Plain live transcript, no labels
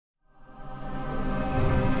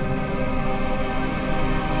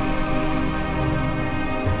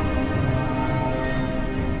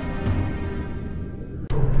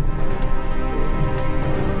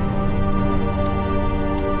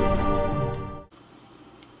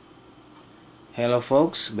Hello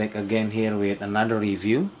folks, back again here with another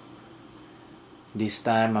review. This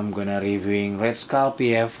time I'm gonna reviewing Red Skull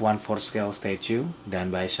PF 1/4 scale statue done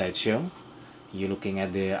by Sideshow. You're looking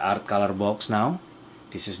at the art color box now.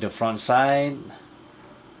 This is the front side,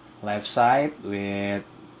 left side with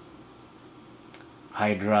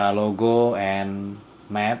Hydra logo and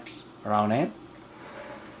maps around it.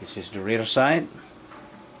 This is the rear side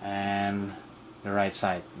and the right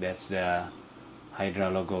side. That's the Hydra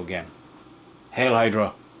logo again. Hail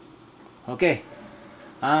Hydra! Okay,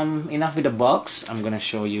 enough with the box. I'm gonna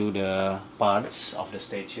show you the parts of the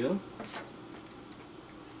statue.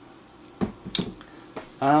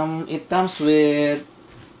 It comes with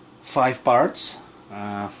 5 parts.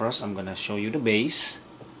 First, I'm gonna show you the base.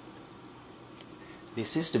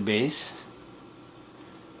 This is the base.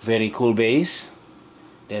 Very cool base.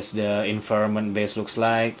 That's the environment base looks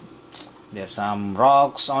like. There's some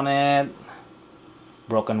rocks on it,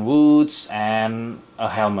 broken woods, and a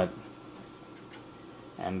helmet.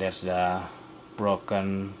 And there's the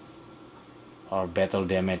broken or battle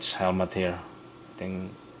damaged helmet here. I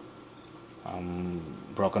think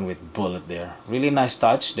broken with bullet there. Really nice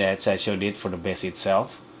touch that Sideshow did for the base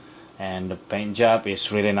itself. And the paint job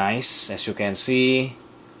is really nice, as you can see.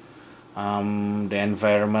 The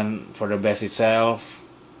environment for the base itself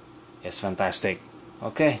is fantastic.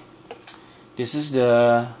 Okay, this is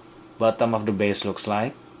the bottom of the base looks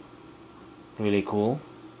like. Really cool.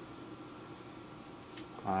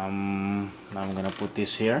 Now I'm gonna put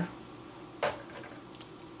this here.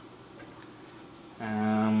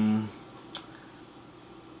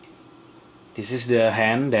 This is the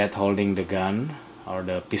hand that holding the gun or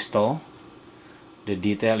the pistol. The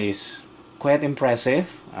detail is quite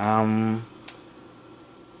impressive.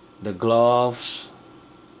 The gloves,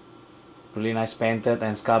 really nice painted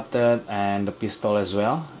and sculpted, and the pistol as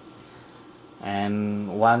well.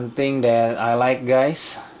 And one thing that I like,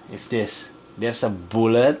 guys, is this. There's a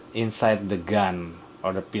bullet inside the gun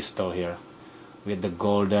or the pistol here with the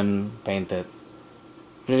golden painted.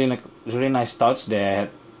 Really nice touch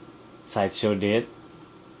that Sideshow did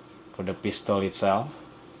for the pistol itself.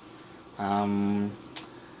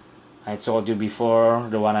 I told you before,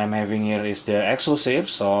 the one I'm having here is the exclusive,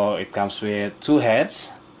 so it comes with 2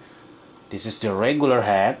 heads. This is the regular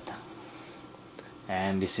head,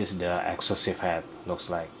 and this is the exclusive head, looks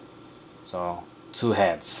like. So 2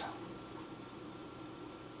 heads,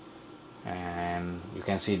 and you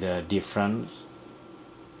can see the difference.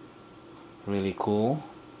 Really cool.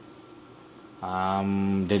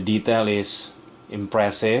 The detail is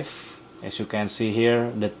impressive, as you can see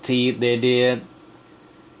here. The teeth they did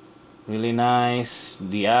really nice.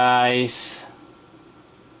 The eyes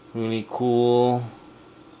really cool.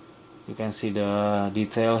 You can see the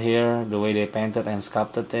detail here, the way they painted and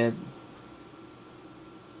sculpted it.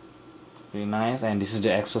 Really nice. And this is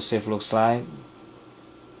the exclusive looks like.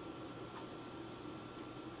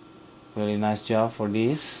 Really nice job for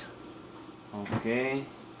this. Okay,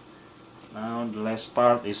 now the last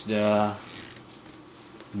part is the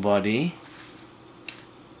body.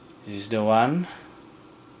 This is the one.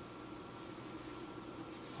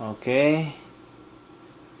 Okay,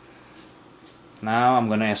 now I'm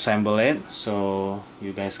gonna assemble it so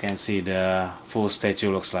you guys can see the full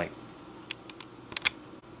statue looks like.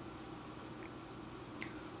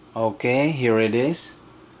 Okay, here it is.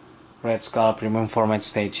 Red Skull premium format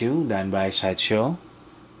statue done by Sideshow.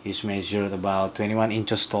 He's measured about 21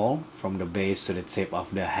 inches tall from the base to the tip of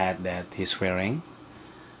the hat that he's wearing.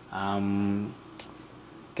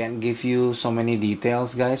 Can't give you so many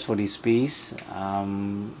details, guys, for this piece,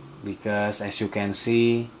 because as you can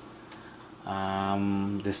see,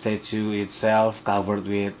 the statue itself covered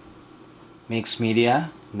with mixed media,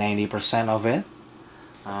 90% of it.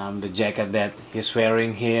 The jacket that he's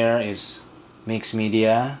wearing here is mixed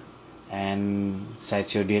media, and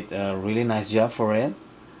Sideshow did a really nice job for it.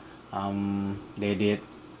 They did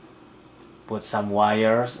put some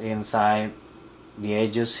wires inside the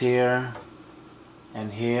edges here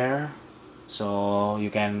and here, so you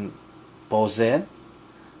can pose it,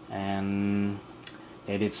 and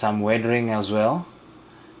they did some weathering as well.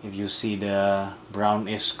 If you see the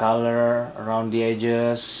brownish color around the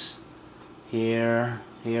edges here,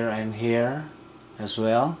 here, and here as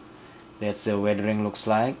well, that's the weathering looks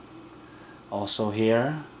like. Also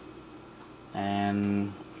here,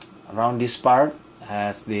 and around this part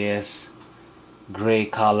has this gray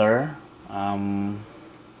color.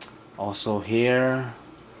 Also here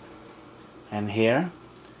and here.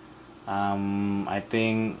 I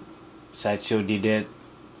think Sideshow did it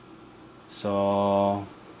so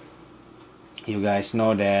you guys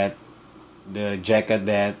know that the jacket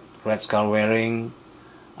that Red Skull wearing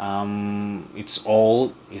It's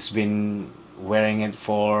old. He's been wearing it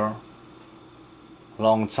for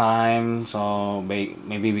long time, so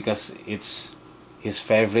maybe because it's his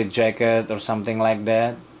favorite jacket or something like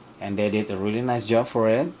that, and they did a really nice job for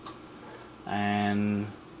it. And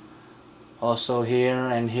also here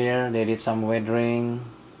and here they did some weathering.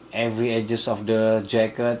 Every edges of the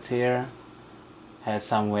jacket here had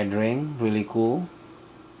some weathering, really cool.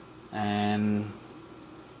 And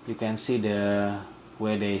you can see the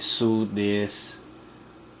way they sewed this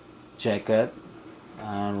jacket,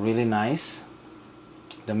 really nice.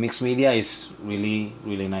 The mixed media is really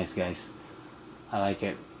nice, guys. I like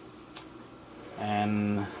it.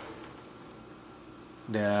 And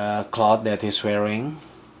the cloth that he's wearing,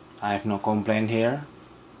 I have no complaint here.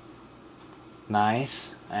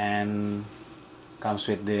 Nice. And comes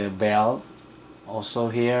with the belt also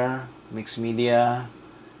here, mixed media.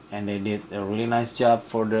 And they did a really nice job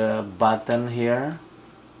for the button here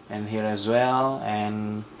and here as well.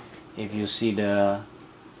 And if you see the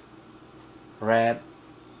red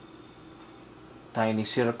tiny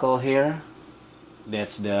circle here,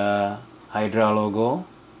 that's the Hydra logo.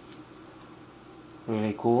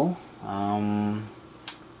 Really cool.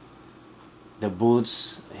 The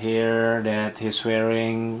boots here that he's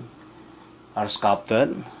wearing are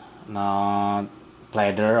sculpted, not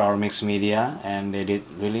pleather or mixed media, and they did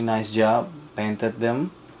really nice job, painted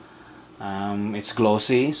them. It's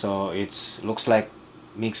glossy, so it looks like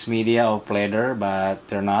mixed media or pleather, but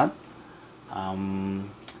they're not.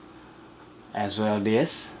 As well,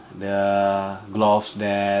 the gloves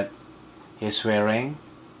that he's wearing,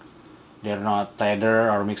 they're not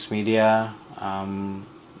pleather or mixed media.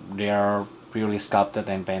 They are purely sculpted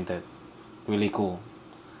and painted. Really cool.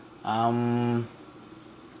 Now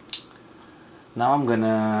I'm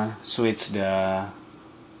gonna switch the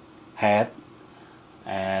head.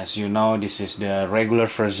 As you know, this is the regular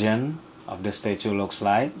version of the statue looks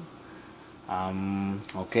like.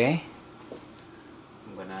 Okay,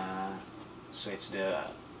 I'm gonna switch the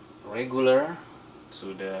regular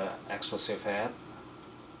to the exclusive head.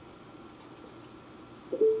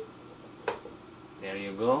 There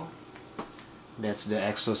you go. That's the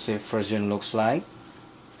exclusive version looks like.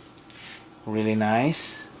 Really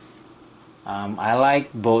nice. I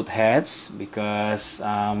like both heads because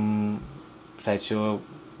Sideshow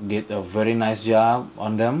did a very nice job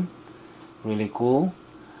on them. Really cool.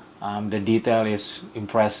 The detail is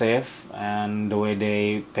impressive, and the way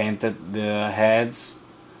they painted the heads,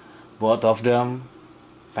 both of them,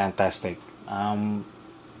 fantastic.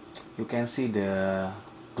 You can see the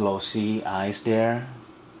glossy eyes there,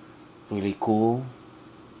 really cool.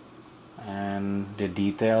 And the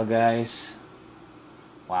detail, guys,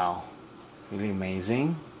 wow, really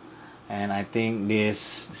amazing. And I think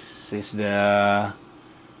this is the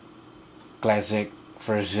classic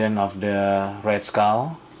version of the Red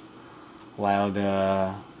Skull, while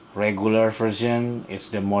the regular version is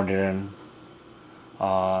the modern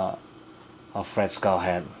of Red Skull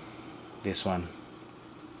head, this one.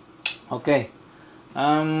 Okay,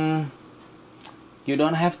 you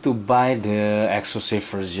don't have to buy the exclusive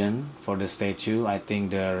version for the statue. I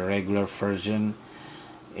think the regular version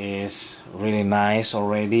is really nice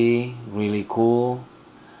already, really cool.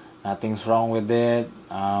 Nothing's wrong with it.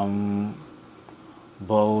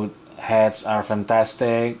 Both heads are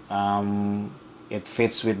fantastic. It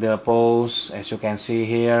fits with the pose, as you can see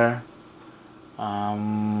here.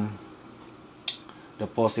 The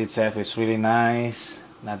pose itself is really nice.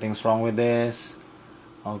 Nothing's wrong with this.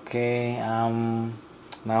 Okay, now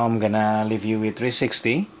I'm gonna leave you with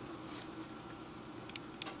 360.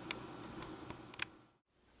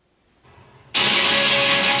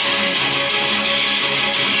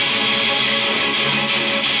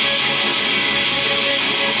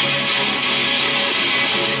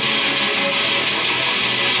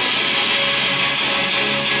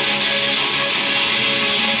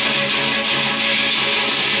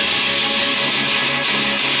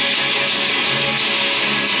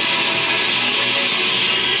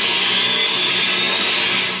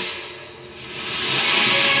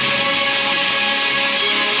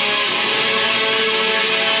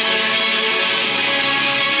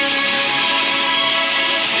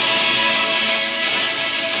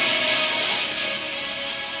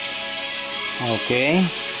 Okay,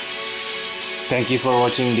 thank you for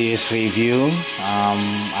watching this review.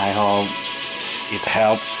 I hope it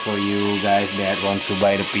helps for you guys that want to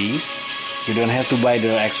buy the piece. You don't have to buy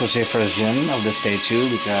the exclusive version of the statue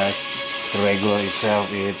because the regular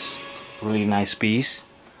itself is really nice piece.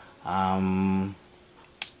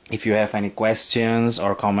 If you have any questions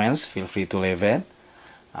or comments, feel free to leave it.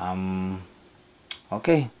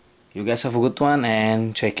 Okay, You guys have a good one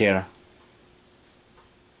and take care.